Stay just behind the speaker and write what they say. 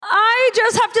I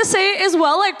just have to say it as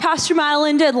well, like Pastor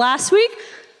Madeline did last week.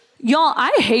 Y'all,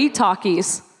 I hate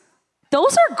Takis.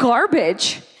 Those are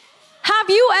garbage. Have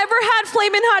you ever had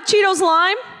Flamin' Hot Cheetos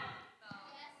Lime?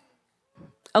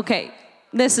 Okay,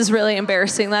 this is really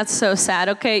embarrassing. That's so sad.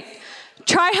 Okay,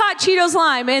 try Hot Cheetos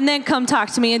Lime and then come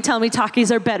talk to me and tell me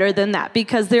Takis are better than that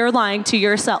because they're lying to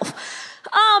yourself.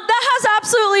 That has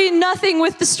absolutely nothing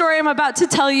with the story I'm about to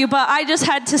tell you, but I just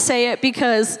had to say it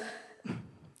because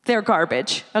they're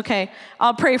garbage, okay?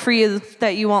 I'll pray for you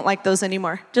that you won't like those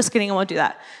anymore. Just kidding, I won't do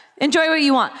that. Enjoy what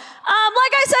you want. Like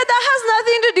I said, that has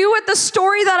nothing to do with the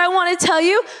story that I want to tell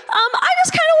you. I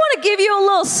just kind of want to give you a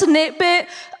little snippet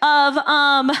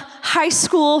of high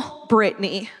school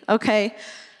Brittany, okay?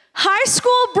 High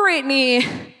school Brittany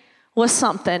was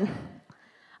something.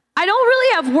 I don't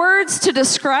really have words to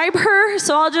describe her,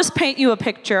 so I'll just paint you a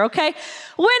picture, okay?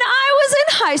 When I was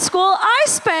in high school, I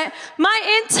spent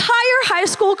my entire high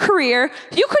school career,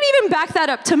 you could even back that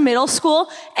up to middle school,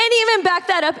 and even back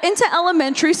that up into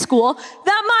elementary school,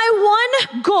 that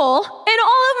my one goal in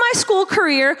all of my school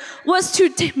career was to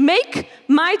make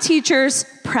my teachers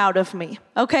proud of me,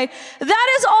 okay? That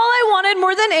is all I wanted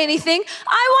more than anything.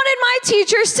 I wanted my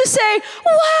teachers to say,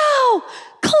 wow,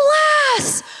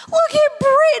 class, look at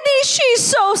Brittany, she's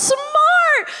so smart.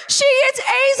 She gets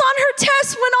A's on her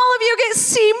test when all of you get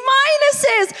C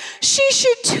minuses. She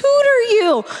should tutor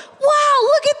you. Wow,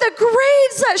 look at the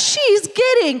grades that she's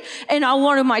getting. And I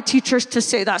wanted my teachers to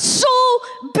say that so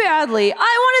badly. I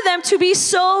wanted them to be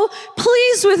so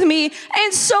pleased with me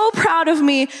and so proud of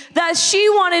me that she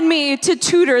wanted me to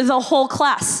tutor the whole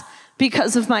class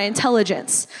because of my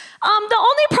intelligence. The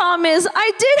only problem is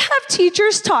I did have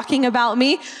teachers talking about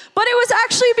me, but it was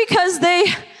actually because they,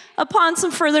 upon some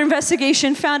further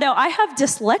investigation, found out I have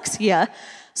dyslexia.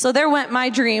 So there went my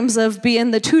dreams of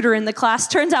being the tutor in the class.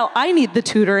 Turns out I need the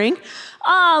tutoring. Turns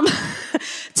out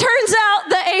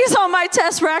the A's on my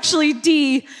test were actually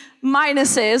D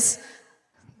minuses.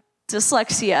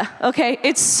 Dyslexia, okay?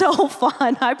 It's so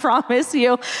fun, I promise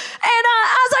you. And as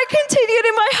I continued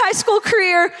in my high school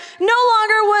career, no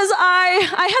longer was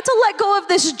I had to let go of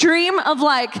this dream of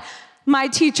like, my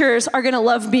teachers are gonna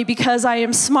love me because I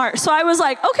am smart. So I was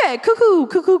like, okay,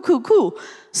 cuckoo.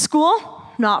 School,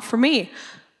 not for me.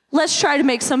 Let's try to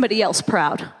make somebody else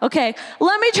proud, okay?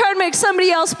 Let me try to make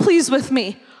somebody else pleased with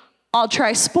me. I'll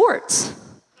try sports.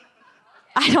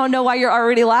 I don't know why you're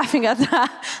already laughing at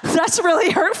that. That's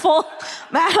really hurtful,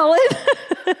 Madeline.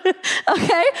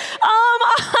 Okay?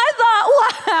 I thought,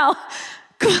 wow.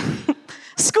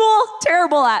 School,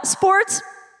 terrible at. Sports,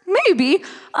 maybe.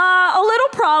 A little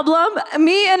problem.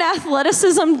 Me and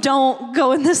athleticism don't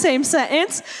go in the same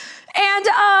sentence. And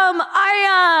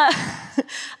I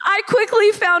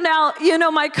quickly found out,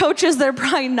 my coaches, they're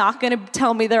probably not going to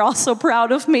tell me they're all so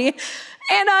proud of me.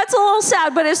 And it's a little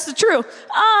sad, but it's the truth.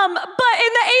 But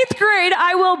in the 8th grade,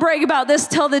 I will brag about this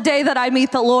till the day that I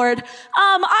meet the Lord.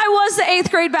 I was the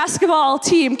 8th grade basketball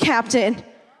team captain.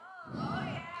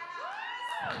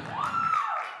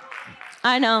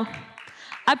 I know.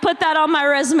 I put that on my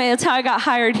resume. That's how I got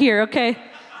hired here, okay?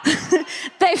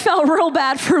 They felt real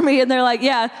bad for me, and they're like,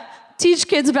 yeah, teach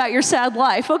kids about your sad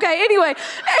life. Okay, anyway.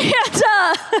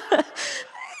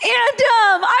 And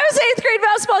I was 8th grade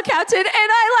basketball captain, and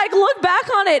I look back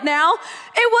on it now.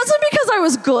 It wasn't because I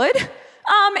was good. It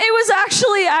was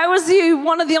actually, I was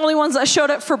one of the only ones that showed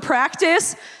up for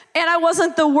practice, and I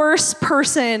wasn't the worst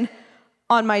person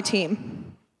on my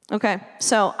team. Okay,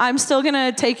 so I'm still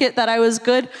gonna take it that I was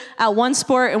good at one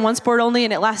sport and one sport only,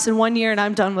 and it lasted 1 year, and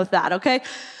I'm done with that, okay?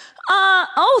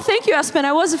 Thank you, Espen.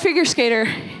 I was a figure skater.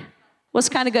 Was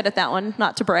kind of good at that one,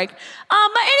 not to brag.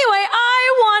 But anyway,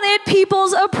 I wanted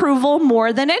people's approval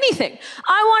more than anything.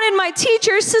 I wanted my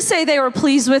teachers to say they were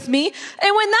pleased with me.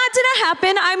 And when that didn't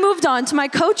happen, I moved on to my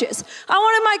coaches. I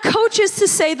wanted my coaches to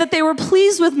say that they were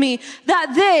pleased with me,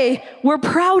 that they were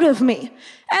proud of me.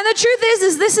 And the truth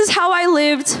is this is how I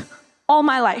lived all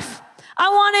my life. I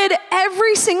wanted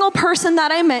every single person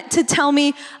that I met to tell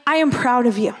me, I am proud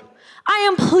of you. I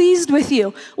am pleased with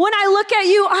you. When I look at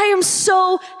you, I am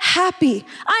so happy.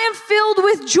 I am filled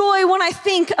with joy when I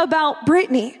think about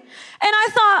Brittany. And I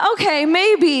thought, okay,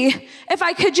 maybe if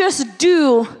I could just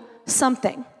do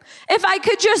something. If I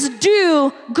could just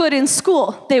do good in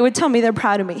school, they would tell me they're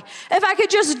proud of me. If I could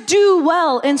just do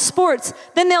well in sports,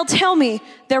 then they'll tell me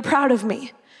they're proud of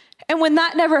me. And when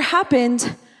that never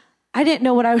happened, I didn't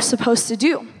know what I was supposed to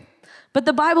do. But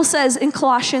the Bible says in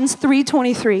Colossians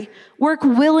 3:23, work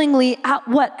willingly at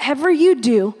whatever you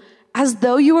do as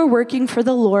though you were working for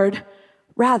the Lord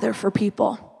rather for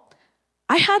people.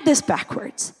 I had this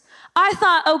backwards. I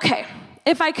thought, okay,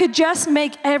 if I could just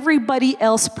make everybody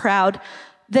else proud,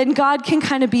 then God can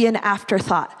kind of be an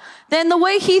afterthought. Then the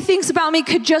way he thinks about me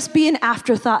could just be an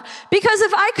afterthought. Because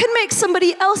if I could make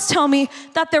somebody else tell me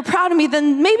that they're proud of me,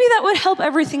 then maybe that would help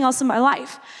everything else in my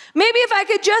life. Maybe if I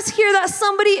could just hear that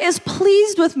somebody is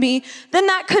pleased with me, then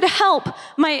that could help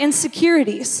my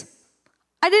insecurities.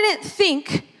 I didn't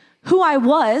think who I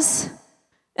was,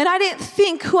 and I didn't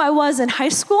think who I was in high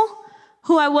school,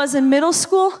 who I was in middle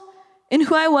school, and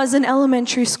who I was in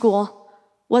elementary school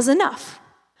was enough.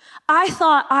 I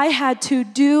thought I had to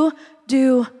do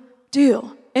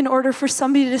in order for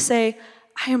somebody to say,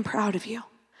 I am proud of you.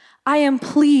 I am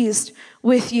pleased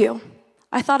with you.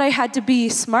 I thought I had to be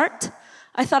smart.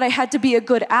 I thought I had to be a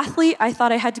good athlete. I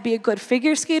thought I had to be a good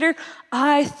figure skater.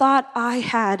 I thought I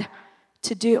had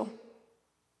to do.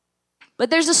 But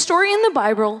there's a story in the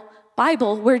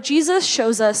Bible where Jesus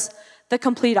shows us the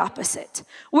complete opposite,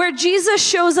 where Jesus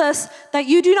shows us that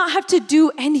you do not have to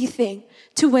do anything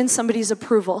to win somebody's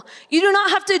approval. You do not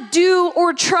have to do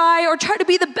or try to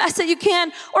be the best that you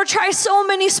can or try so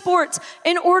many sports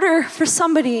in order for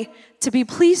somebody to be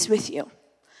pleased with you.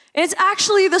 And it's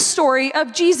actually the story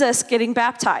of Jesus getting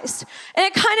baptized. And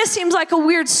it kind of seems like a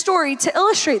weird story to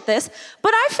illustrate this,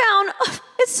 but I found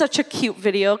it's such a cute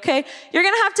video, okay? You're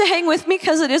gonna have to hang with me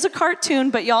because it is a cartoon,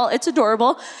 but y'all, it's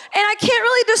adorable. And I can't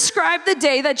really describe the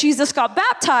day that Jesus got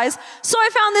baptized, so I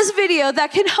found this video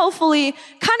that can hopefully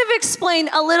kind of explain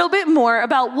a little bit more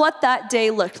about what that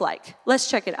day looked like. Let's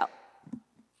check it out.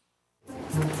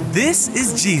 This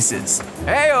is Jesus,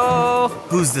 Heyo!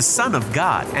 who's the Son of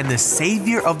God and the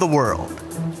Savior of the world.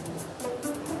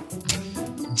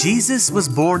 Jesus was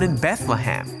born in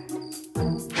Bethlehem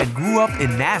and grew up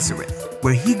in Nazareth,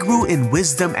 where he grew in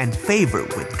wisdom and favor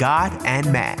with God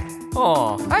and man.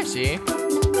 Oh, I see.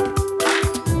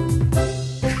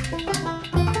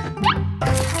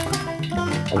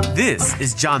 This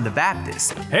is John the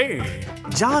Baptist. Hey,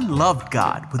 John loved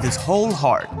God with his whole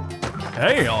heart,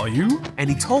 hey, all you. and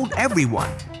he told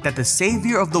everyone that the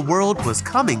Savior of the world was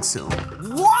coming soon.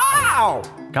 Wow!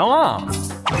 Come on.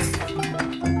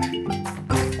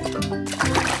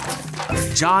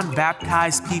 John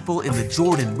baptized people in the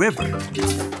Jordan River.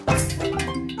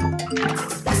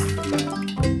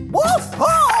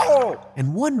 Whoa!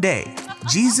 And one day,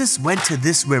 Jesus went to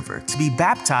this river to be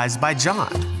baptized by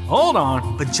John. Hold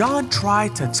on. But John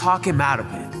tried to talk him out of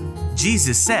it.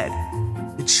 Jesus said,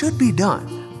 "It should be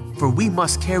done, for we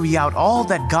must carry out all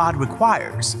that God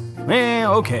requires."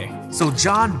 Okay. So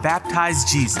John baptized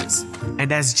Jesus.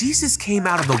 And as Jesus came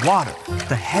out of the water,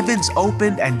 the heavens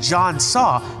opened and John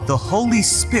saw the Holy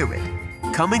Spirit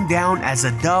coming down as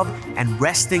a dove and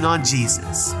resting on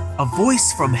Jesus. A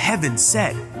voice from heaven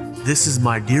said, "This is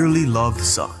my dearly loved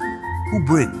Son, who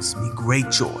brings me great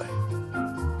joy."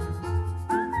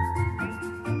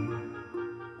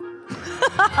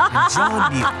 And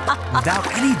John knew, without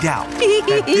any doubt,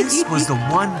 that this was the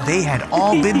one they had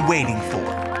all been waiting for.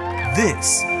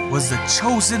 This was the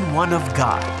chosen one of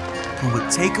God, who would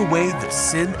take away the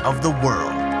sin of the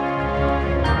world.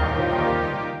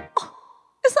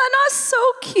 Is that not so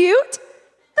cute?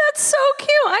 That's so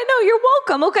cute. I know, you're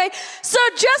welcome. Okay, so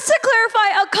just to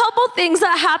clarify a couple things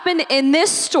that happened in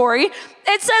this story,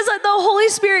 it says that the Holy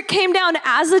Spirit came down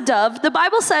as a dove. The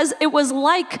Bible says it was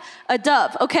like a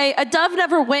dove, okay? A dove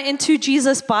never went into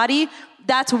Jesus' body.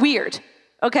 That's weird,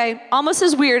 okay? Almost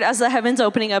as weird as the heavens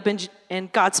opening up and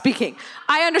God speaking.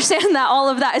 I understand that all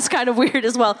of that is kind of weird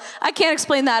as well. I can't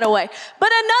explain that away.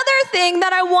 But another thing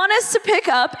that I want us to pick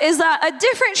up is that a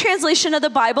different translation of the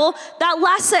Bible, that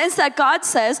last sentence that God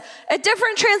says, a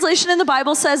different translation in the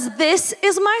Bible says, "This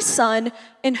is my Son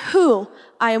in who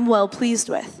I am well pleased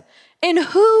with." In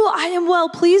who I am well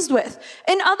pleased with.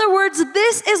 In other words,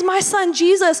 this is my Son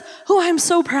Jesus, who I am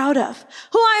so proud of,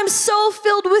 who I am so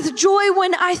filled with joy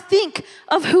when I think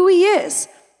of who he is.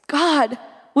 God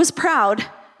was proud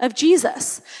of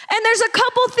Jesus. And there's a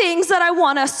couple things that I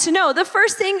want us to know. The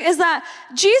first thing is that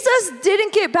Jesus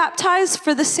didn't get baptized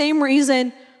for the same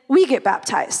reason we get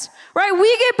baptized. Right?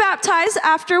 We get baptized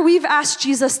after we've asked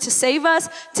Jesus to save us,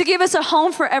 to give us a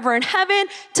home forever in heaven,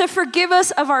 to forgive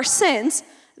us of our sins.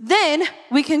 Then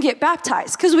we can get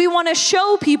baptized because we want to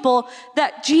show people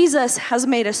that Jesus has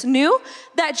made us new,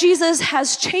 that Jesus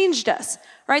has changed us,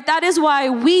 right? That is why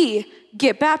we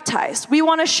get baptized. We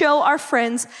want to show our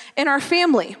friends and our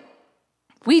family.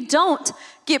 We don't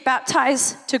get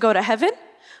baptized to go to heaven.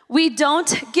 We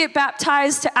don't get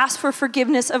baptized to ask for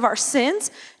forgiveness of our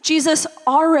sins. Jesus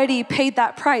already paid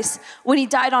that price when he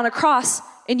died on a cross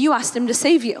and you asked him to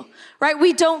save you, right?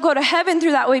 We don't go to heaven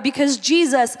through that way because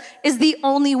Jesus is the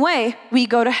only way we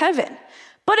go to heaven.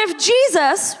 But if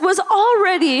Jesus was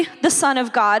already the Son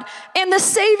of God and the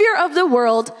Savior of the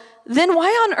world, then why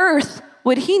on earth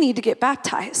would he need to get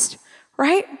baptized,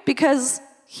 right? Because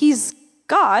he's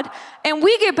God, and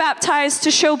we get baptized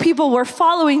to show people we're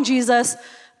following Jesus.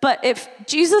 But if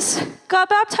Jesus got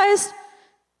baptized,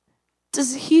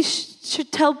 does he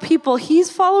should tell people he's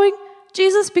following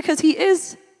Jesus because he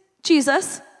is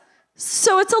Jesus?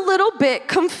 So it's a little bit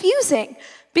confusing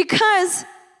because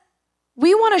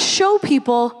we want to show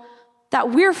people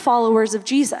that we're followers of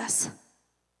Jesus.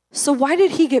 So why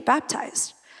did he get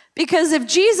baptized? Because if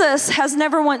Jesus has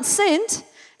never once sinned,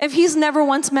 if he's never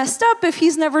once messed up, if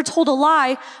he's never told a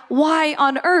lie, why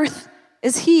on earth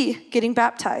is he getting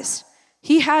baptized?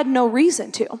 He had no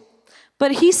reason to.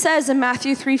 But he says in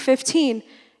Matthew 3:15,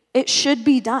 it should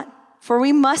be done, for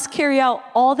we must carry out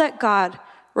all that God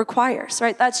requires,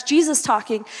 right? That's Jesus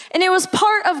talking. And it was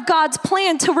part of God's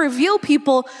plan to reveal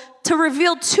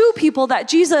to people that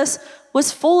Jesus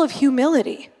was full of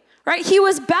humility, right? He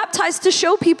was baptized to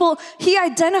show people he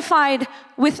identified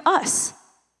with us,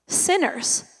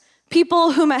 sinners,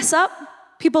 people who mess up,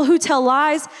 people who tell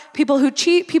lies, people who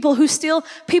cheat, people who steal,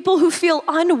 people who feel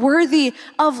unworthy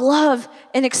of love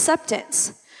and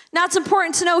acceptance. Now, it's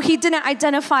important to know he didn't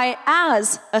identify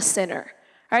as a sinner,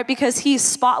 right? Because he's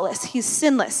spotless, he's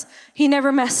sinless, he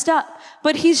never messed up.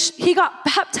 But he got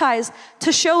baptized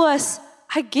to show us,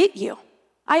 I get you.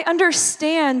 I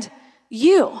understand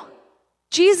you.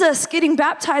 Jesus getting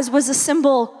baptized was a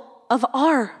symbol of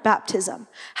our baptism,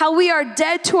 how we are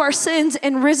dead to our sins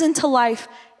and risen to life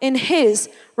in his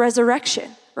resurrection,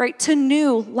 right? To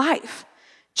new life.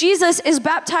 Jesus is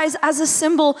baptized as a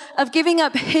symbol of giving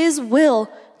up his will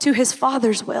to his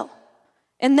Father's will.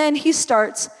 And then he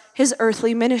starts his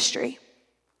earthly ministry.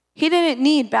 He didn't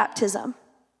need baptism.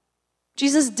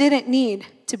 Jesus didn't need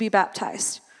to be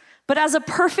baptized. But as a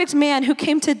perfect man who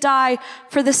came to die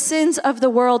for the sins of the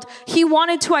world, he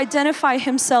wanted to identify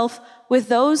himself with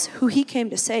those who he came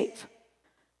to save.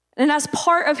 And as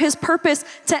part of his purpose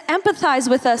to empathize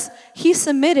with us, he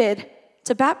submitted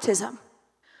to baptism.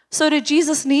 So did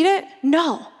Jesus need it?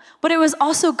 No. But it was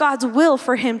also God's will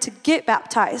for him to get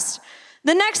baptized.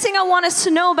 The next thing I want us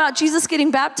to know about Jesus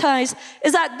getting baptized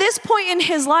is at this point in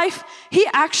his life, he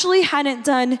actually hadn't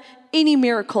done any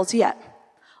miracles yet.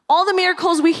 All the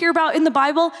miracles we hear about in the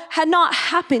Bible had not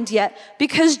happened yet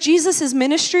because Jesus'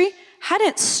 ministry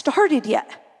hadn't started yet.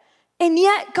 And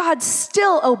yet God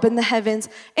still opened the heavens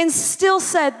and still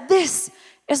said, this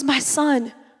is my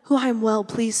son who I'm well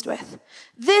pleased with.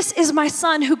 This is my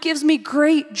son who gives me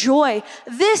great joy.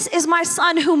 This is my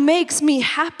son who makes me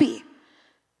happy.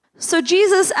 So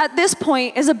Jesus at this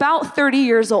point is about 30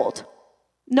 years old.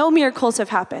 No miracles have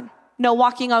happened. No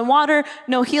walking on water,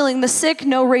 no healing the sick,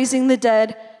 no raising the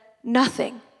dead,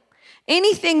 nothing.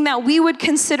 Anything that we would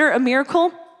consider a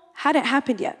miracle hadn't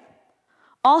happened yet.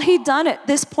 All he'd done at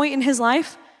this point in his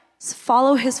life is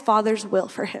follow his Father's will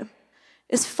for him,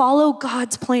 is follow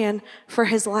God's plan for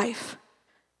his life.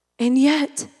 And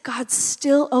yet, God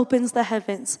still opens the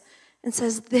heavens and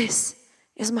says, this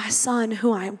is my son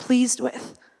who I am pleased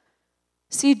with.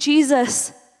 See,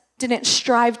 Jesus didn't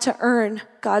strive to earn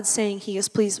God saying he is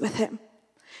pleased with him.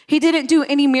 He didn't do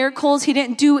any miracles. He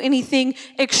didn't do anything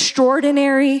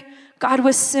extraordinary. God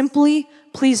was simply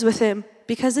pleased with him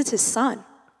because it's his son.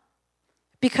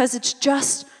 Because it's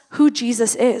just who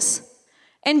Jesus is.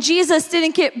 And Jesus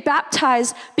didn't get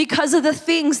baptized because of the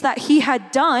things that he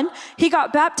had done. He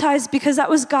got baptized because that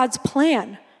was God's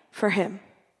plan for him.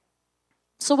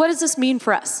 So what does this mean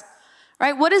for us?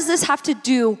 Right? What does this have to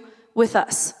do with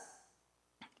us?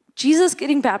 Jesus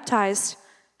getting baptized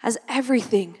has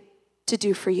everything to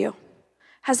do for you.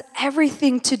 Has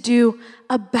everything to do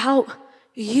about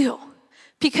you.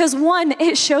 Because one,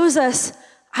 it shows us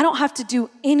I don't have to do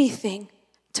anything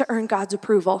to earn God's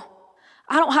approval.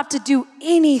 I don't have to do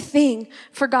anything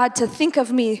for God to think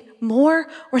of me more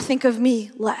or think of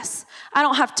me less. I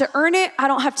don't have to earn it. I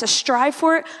don't have to strive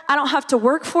for it. I don't have to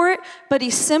work for it. But he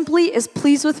simply is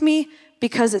pleased with me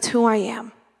because it's who I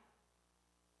am.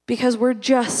 Because we're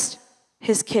just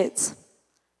his kids.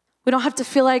 We don't have to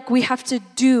feel like we have to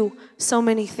do so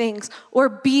many things or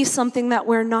be something that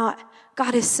we're not.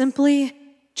 God is simply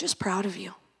just proud of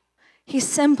you. He's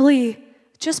simply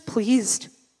just pleased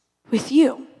with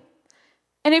you.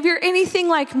 And if you're anything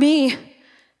like me,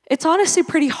 it's honestly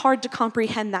pretty hard to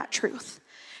comprehend that truth.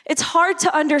 It's hard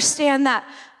to understand that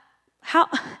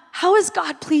how is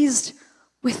God pleased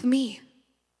with me?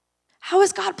 How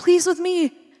is God pleased with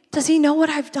me? Does he know what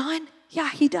I've done? Yeah,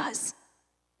 he does.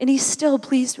 And he's still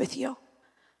pleased with you.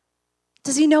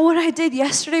 Does he know what I did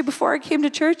yesterday before I came to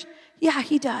church? Yeah,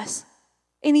 he does.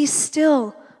 And he's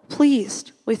still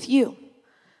pleased with you.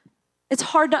 It's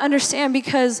hard to understand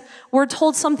because we're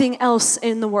told something else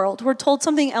in the world. We're told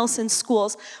something else in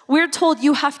schools. We're told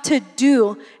you have to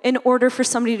do in order for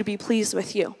somebody to be pleased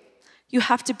with you. You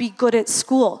have to be good at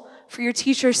school for your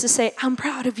teachers to say, I'm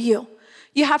proud of you.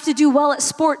 You have to do well at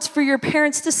sports for your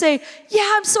parents to say,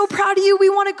 yeah, I'm so proud of you. We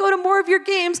want to go to more of your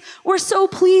games. We're so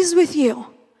pleased with you.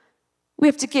 We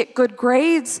have to get good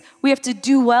grades. We have to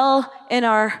do well in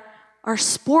our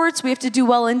sports. We have to do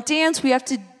well in dance. We have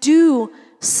to do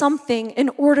something in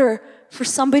order for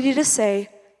somebody to say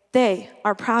they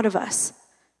are proud of us.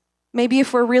 Maybe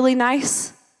if we're really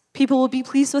nice, people will be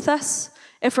pleased with us.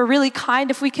 If we're really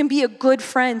kind, if we can be a good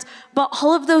friend. But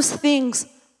all of those things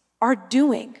are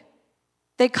doing.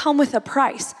 They come with a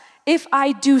price. If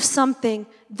I do something,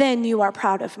 then you are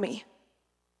proud of me.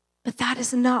 But that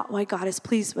is not why God is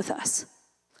pleased with us.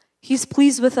 He's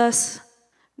pleased with us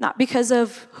not because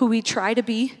of who we try to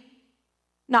be,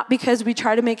 not because we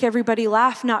try to make everybody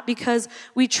laugh, not because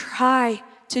we try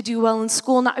to do well in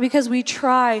school, not because we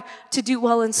try to do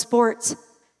well in sports.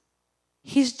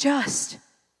 He's just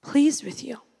pleased with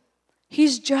you.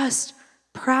 He's just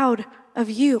proud of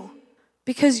you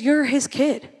because you're his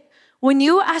kid. When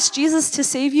you asked Jesus to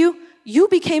save you, you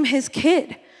became his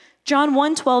kid. John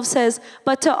 1:12 says,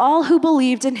 but to all who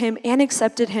believed in him and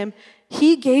accepted him,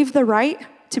 he gave the right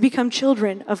to become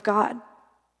children of God.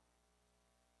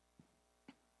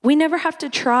 We never have to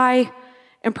try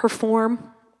and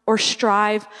perform or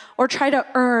strive or try to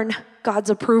earn God's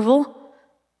approval.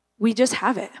 We just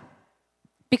have it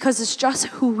because it's just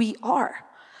who we are.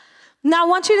 Now, I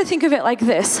want you to think of it like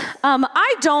this.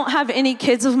 I don't have any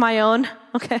kids of my own,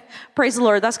 okay? Praise the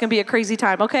Lord, that's gonna be a crazy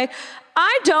time, okay?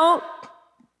 I don't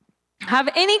have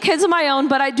any kids of my own,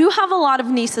 but I do have a lot of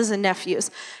nieces and nephews.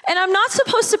 And I'm not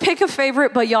supposed to pick a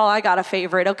favorite, but y'all, I got a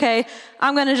favorite, okay?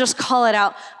 I'm gonna just call it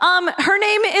out. Her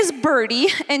name is Birdie,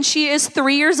 and she is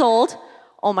 3 years old.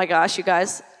 Oh my gosh, you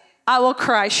guys, I will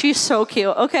cry. She's so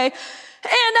cute, okay? And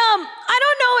I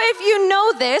don't know if you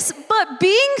know this, but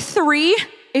being 3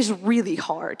 is really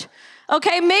hard,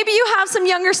 okay? Maybe you have some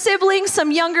younger siblings,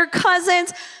 some younger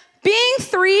cousins. Being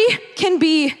 3 can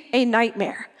be a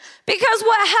nightmare. Because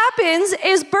what happens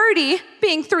is Birdie,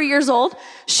 being 3 years old,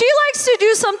 she likes to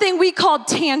do something we call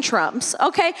tantrums,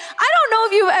 okay? I don't know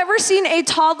if you've ever seen a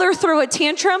toddler throw a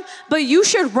tantrum, but you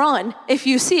should run if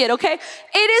you see it, okay?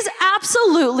 It is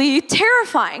absolutely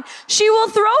terrifying. She will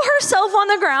throw herself on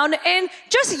the ground and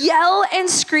just yell and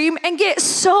scream and get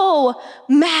so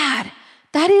mad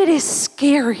that it is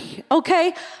scary,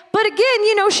 okay? But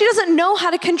again, she doesn't know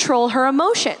how to control her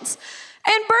emotions.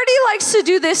 And Birdie likes to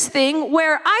do this thing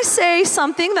where I say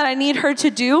something that I need her to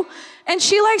do, and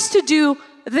she likes to do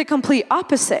the complete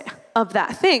opposite of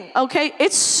that thing, okay?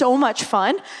 It's so much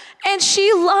fun. And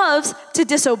she loves to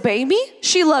disobey me.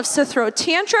 She loves to throw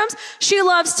tantrums. She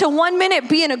loves to 1 minute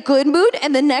be in a good mood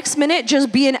and the next minute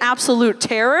just be in absolute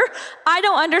terror. I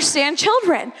don't understand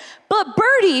children. But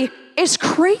Birdie is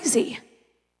crazy.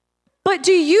 But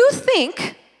do you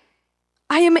think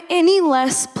I am any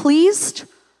less pleased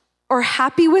or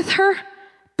happy with her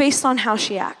based on how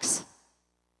she acts?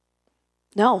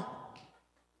 No,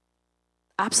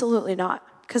 absolutely not,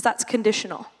 because that's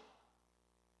conditional.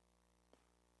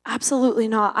 Absolutely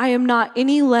not. I am not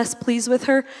any less pleased with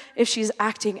her if she's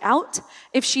acting out,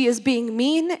 if she is being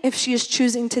mean, if she is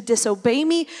choosing to disobey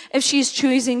me, if she's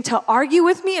choosing to argue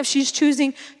with me, if she's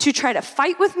choosing to try to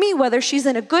fight with me, whether she's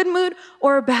in a good mood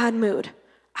or a bad mood.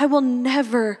 I will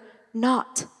never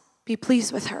not be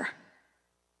pleased with her.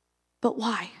 But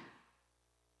why?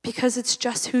 Because it's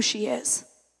just who she is.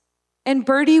 And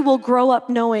Birdie will grow up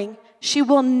knowing she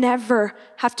will never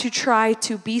have to try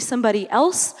to be somebody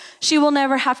else. She will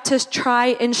never have to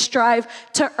try and strive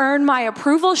to earn my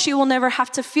approval. She will never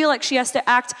have to feel like she has to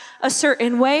act a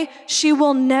certain way. She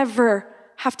will never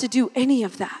have to do any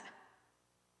of that.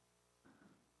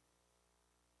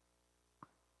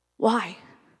 Why?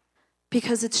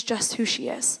 Because it's just who she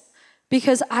is.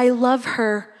 Because I love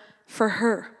her for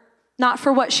her. Not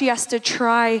for what she has to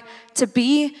try to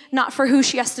be, not for who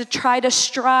she has to try to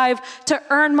strive to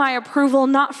earn my approval,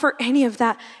 not for any of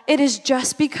that. It is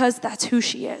just because that's who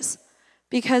she is.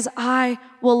 Because I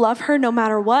will love her no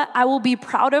matter what. I will be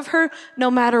proud of her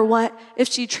no matter what. If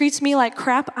she treats me like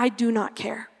crap, I do not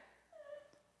care.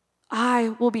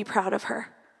 I will be proud of her.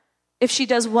 If she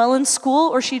does well in school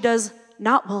or she does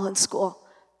not well in school,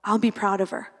 I'll be proud of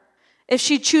her. If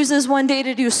she chooses one day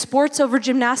to do sports over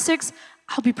gymnastics,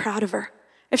 I'll be proud of her.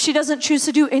 If she doesn't choose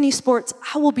to do any sports,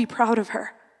 I will be proud of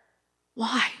her.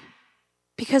 Why?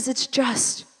 Because it's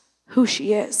just who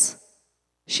she is.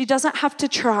 She doesn't have to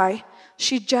try.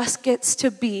 She just gets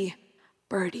to be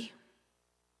Birdie.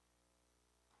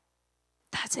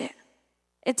 That's it.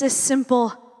 It's as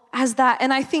simple as that.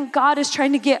 And I think God is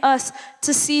trying to get us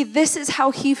to see this is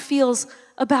how he feels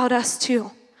about us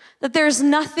too. That there's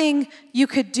nothing you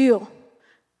could do.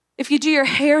 If you do your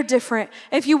hair different,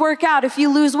 if you work out, if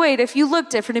you lose weight, if you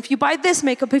look different, if you buy this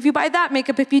makeup, if you buy that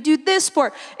makeup, if you do this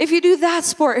sport, if you do that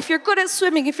sport, if you're good at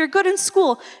swimming, if you're good in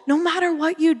school, no matter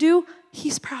what you do,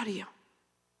 he's proud of you.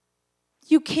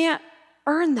 You can't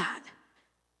earn that.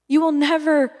 You will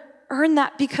never earn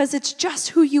that because it's just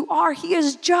who you are. He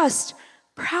is just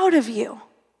proud of you.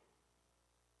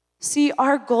 See,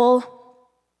 our goal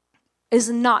is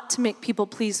not to make people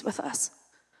pleased with us.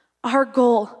 Our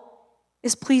goal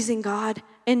is pleasing God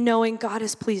and knowing God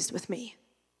is pleased with me.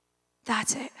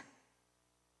 That's it.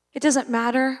 It doesn't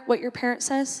matter what your parent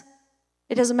says.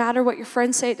 It doesn't matter what your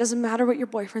friends say. It doesn't matter what your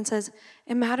boyfriend says.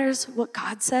 It matters what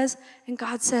God says. And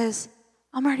God says,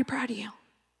 I'm already proud of you.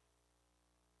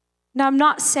 Now, I'm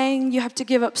not saying you have to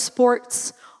give up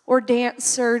sports or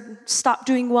dance or stop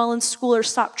doing well in school or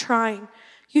stop trying.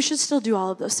 You should still do all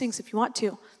of those things if you want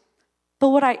to. But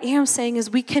what I am saying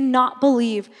is we cannot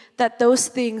believe that those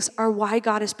things are why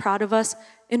God is proud of us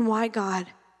and why God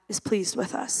is pleased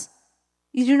with us.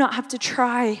 You do not have to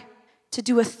try to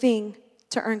do a thing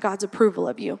to earn God's approval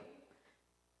of you.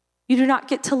 You do not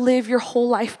get to live your whole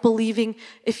life believing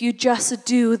if you just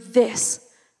do this,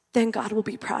 then God will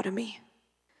be proud of me.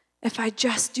 If I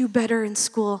just do better in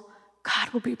school, God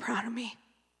will be proud of me.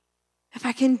 If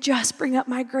I can just bring up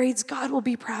my grades, God will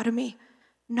be proud of me.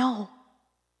 No.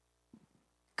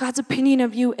 God's opinion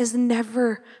of you is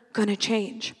never going to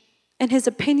change. And his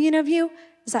opinion of you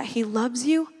is that he loves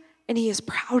you and he is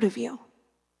proud of you.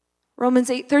 Romans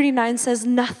 8:39 says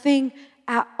nothing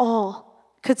at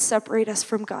all could separate us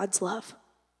from God's love.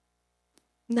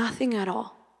 Nothing at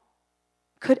all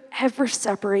could ever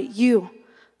separate you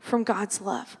from God's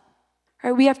love.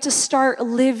 Right? We have to start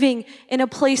living in a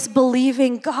place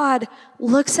believing God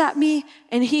looks at me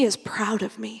and he is proud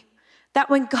of me. That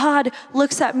when God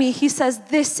looks at me, he says,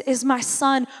 this is my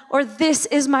son or this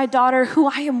is my daughter who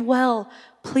I am well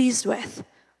pleased with.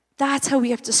 That's how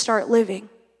we have to start living,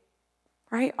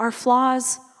 right? Our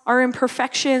flaws, our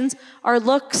imperfections, our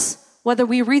looks, whether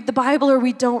we read the Bible or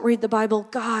we don't read the Bible,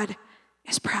 God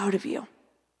is proud of you.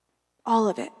 All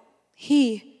of it.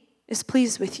 He is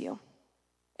pleased with you.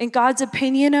 And God's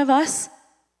opinion of us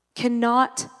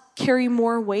cannot carry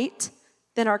more weight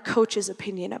than our coach's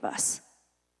opinion of us.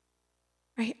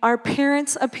 Right? Our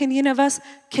parents' opinion of us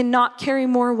cannot carry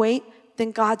more weight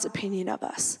than God's opinion of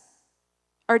us.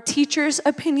 Our teacher's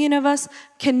opinion of us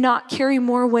cannot carry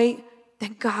more weight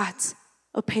than God's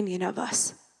opinion of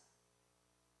us.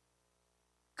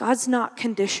 God's not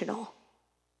conditional.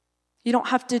 You don't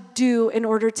have to do in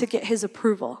order to get his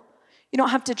approval. You don't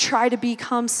have to try to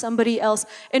become somebody else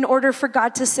in order for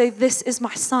God to say, this is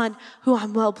my son who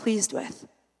I'm well pleased with.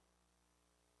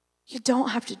 You don't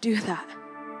have to do that.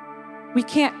 We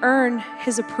can't earn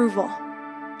his approval.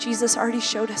 Jesus already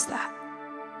showed us that.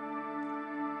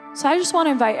 So I just want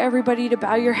to invite everybody to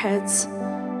bow your heads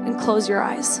and close your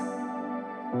eyes.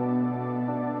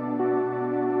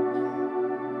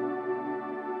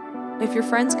 If your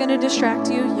friend's going to distract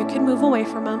you, you can move away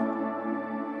from them.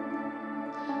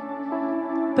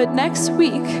 But next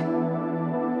week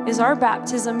is our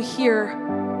baptism here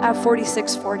at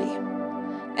 4640.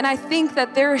 And I think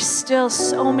that there are still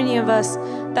so many of us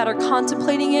that are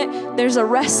contemplating it. There's a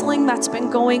wrestling that's been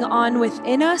going on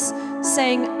within us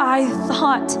saying, I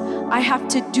thought I have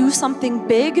to do something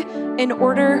big in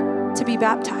order to be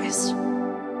baptized.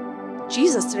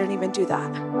 Jesus didn't even do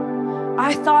that.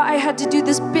 I thought I had to do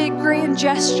this big grand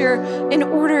gesture in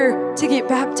order to get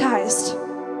baptized.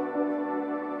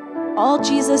 All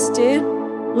Jesus did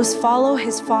was follow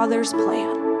his Father's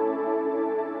plan.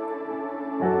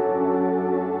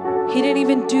 He didn't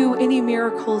even do any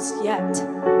miracles yet.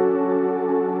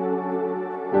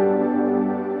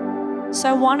 So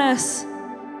I want us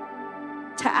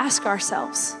to ask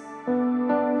ourselves,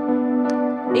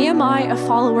 am I a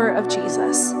follower of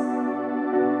Jesus?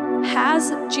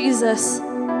 Has Jesus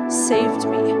saved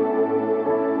me?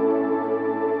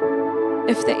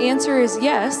 If the answer is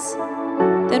yes,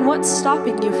 then what's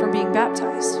stopping you from being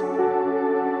baptized?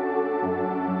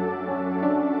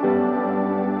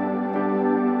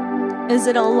 Is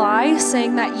it a lie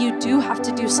saying that you do have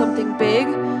to do something big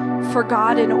for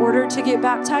God in order to get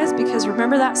baptized? Because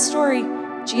remember that story,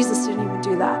 Jesus didn't even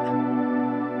do that.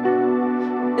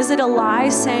 Is it a lie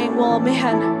saying, well,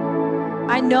 man,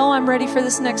 I know I'm ready for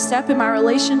this next step in my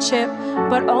relationship,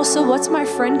 but also what's my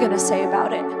friend gonna say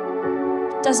about it?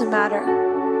 It doesn't matter.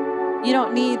 You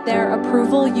don't need their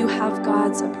approval, you have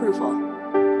God's approval.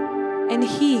 And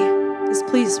he is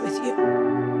pleased with you.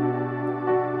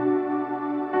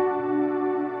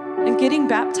 getting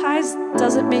baptized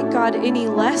doesn't make God any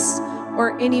less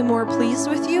or any more pleased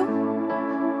with you.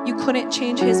 You couldn't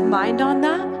change his mind on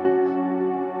that.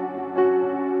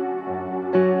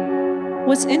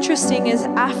 What's interesting is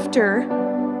after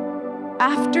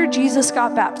Jesus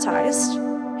got baptized,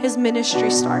 his ministry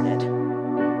started.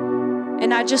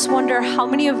 And I just wonder how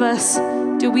many of us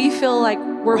do we feel like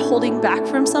we're holding back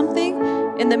from something?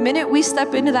 And the minute we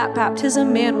step into that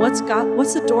baptism, man, what's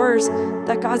the doors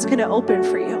that God's gonna open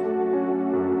for you?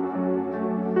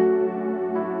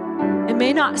 It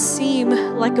may not seem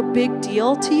like a big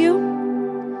deal to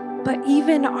you, but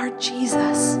even our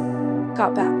Jesus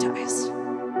got baptized.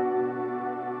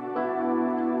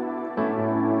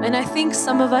 And I think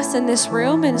some of us in this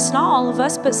room, and it's not all of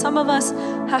us, but some of us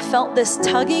have felt this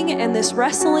tugging and this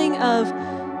wrestling of,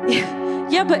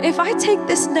 yeah, but if I take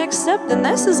this next step, then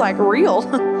this is like real.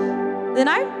 then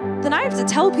I have to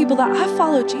tell people that I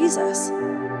follow Jesus.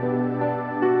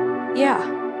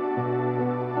 Yeah.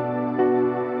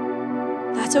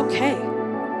 That's okay.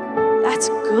 That's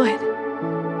good.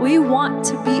 We want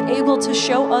to be able to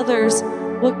show others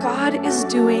what God is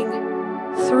doing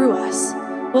through us,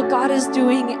 what God is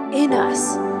doing in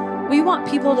us. We want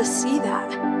people to see that.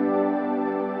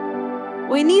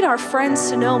 We need our friends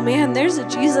to know, man, there's a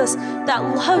Jesus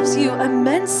that loves you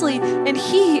immensely and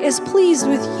he is pleased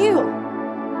with you.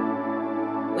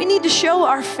 We need to show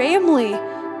our family,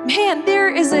 man, there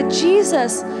is a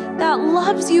Jesus that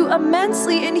loves you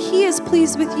immensely and he is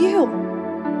pleased with you.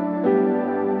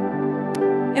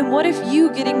 And what if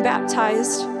you getting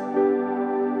baptized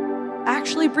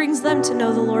actually brings them to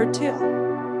know the Lord too?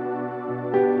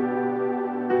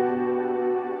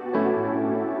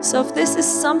 So if this is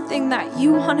something that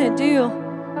you want to do,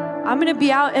 I'm going to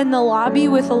be out in the lobby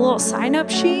with a little sign-up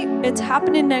sheet. It's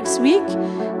happening next week.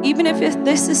 Even if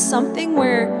this is something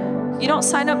where you don't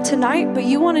sign up tonight, but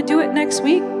you want to do it next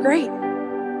week, great.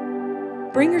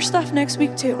 Bring your stuff next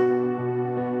week too.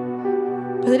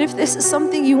 But if this is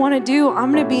something you want to do,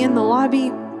 I'm going to be in the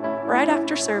lobby right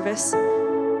after service.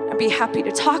 I'd be happy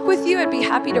to talk with you. I'd be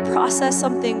happy to process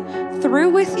something through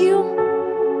with you.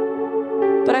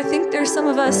 But I think there's some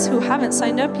of us who haven't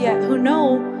signed up yet who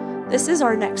know this is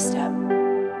our next step.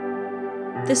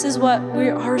 This is what we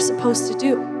are supposed to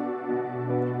do.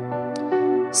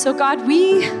 So God,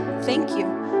 we thank you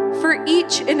for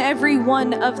each and every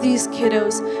one of these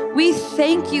kiddos. We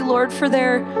thank you, Lord, for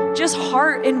their just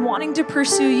heart in wanting to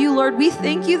pursue you, Lord. We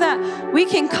thank you that we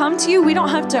can come to you. We don't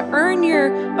have to earn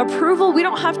your approval. We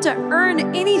don't have to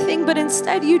earn anything, but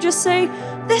instead you just say,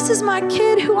 this is my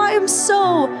kid who I am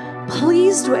so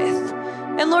pleased with.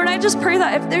 And Lord, I just pray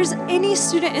that if there's any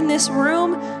student in this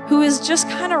room who is just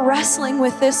kind of wrestling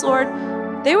with this, Lord,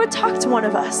 they would talk to one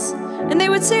of us and they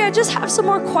would say, I just have some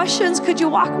more questions. Could you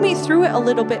walk me through it a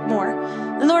little bit more?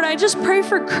 And Lord, I just pray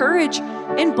for courage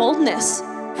and boldness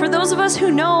for those of us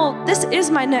who know this is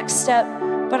my next step,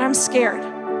 but I'm scared.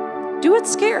 Do it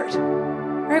scared,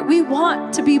 right? We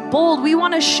want to be bold. We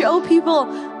want to show people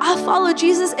I follow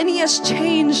Jesus and he has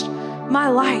changed my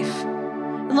life.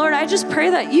 And Lord, I just pray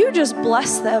that you just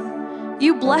bless them.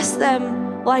 You bless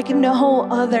them like no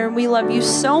other. And we love you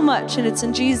so much. And it's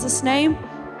in Jesus' name.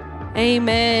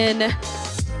 Amen.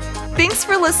 Thanks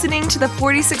for listening to the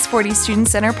 4640 Student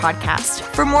Center podcast.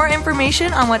 For more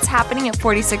information on what's happening at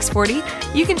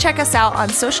 4640, you can check us out on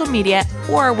social media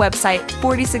or our website,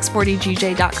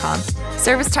 4640gj.com.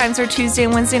 Service times are Tuesday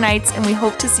and Wednesday nights, and we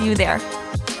hope to see you there.